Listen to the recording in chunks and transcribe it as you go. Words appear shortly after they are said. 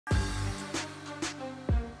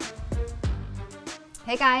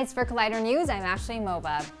Hey guys, for Collider News, I'm Ashley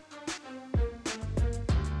Mova.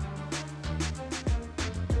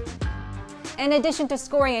 In addition to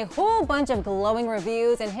scoring a whole bunch of glowing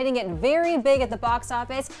reviews and hitting it very big at the box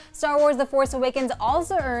office, Star Wars The Force Awakens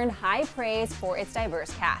also earned high praise for its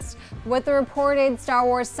diverse cast. With the reported Star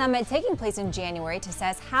Wars Summit taking place in January to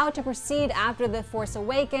assess how to proceed after The Force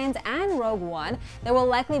Awakens and Rogue One, there will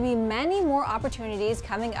likely be many more opportunities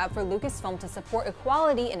coming up for Lucasfilm to support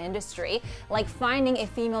equality in industry, like finding a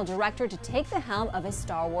female director to take the helm of a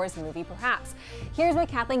Star Wars movie perhaps. Here's what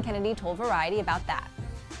Kathleen Kennedy told Variety about that.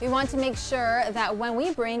 We want to make sure that when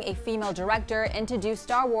we bring a female director in to do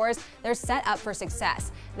Star Wars, they're set up for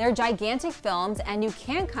success. They're gigantic films and you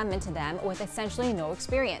can't come into them with essentially no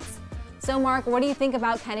experience. So Mark, what do you think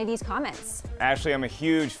about Kennedy's comments? Ashley, I'm a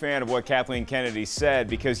huge fan of what Kathleen Kennedy said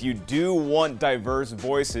because you do want diverse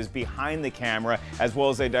voices behind the camera as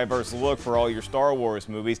well as a diverse look for all your Star Wars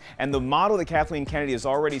movies. And the model that Kathleen Kennedy has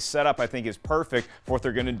already set up, I think, is perfect for what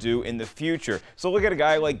they're going to do in the future. So look at a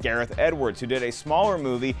guy like Gareth Edwards, who did a smaller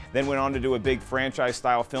movie, then went on to do a big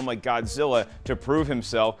franchise-style film like Godzilla to prove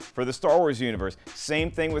himself for the Star Wars universe.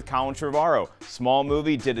 Same thing with Colin Trevorrow. Small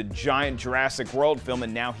movie, did a giant Jurassic World film,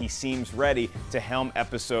 and now he seems ready to helm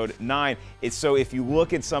Episode 9. So if you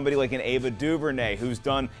look at somebody like an Ava DuVernay, who's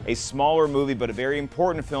done a smaller movie but a very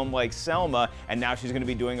important film like Selma, and now she's going to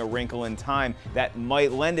be doing A Wrinkle in Time, that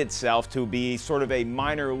might lend itself to be sort of a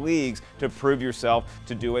minor leagues to prove yourself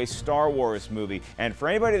to do a Star Wars movie. And for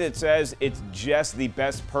anybody that says it's just the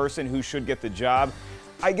best person who should get the job,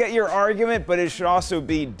 I get your argument, but it should also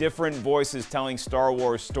be different voices telling Star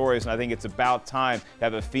Wars stories, and I think it's about time to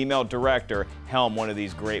have a female director helm one of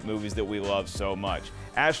these great movies that we love so much.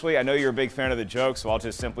 Ashley, I know you're a big fan of the joke, so I'll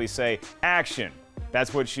just simply say, action.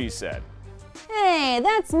 That's what she said. Hey,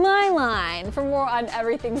 that's my line. For more on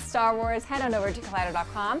everything Star Wars, head on over to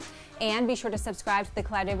Collider.com and be sure to subscribe to the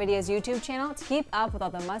Collider Videos YouTube channel to keep up with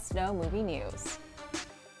all the must-know movie news.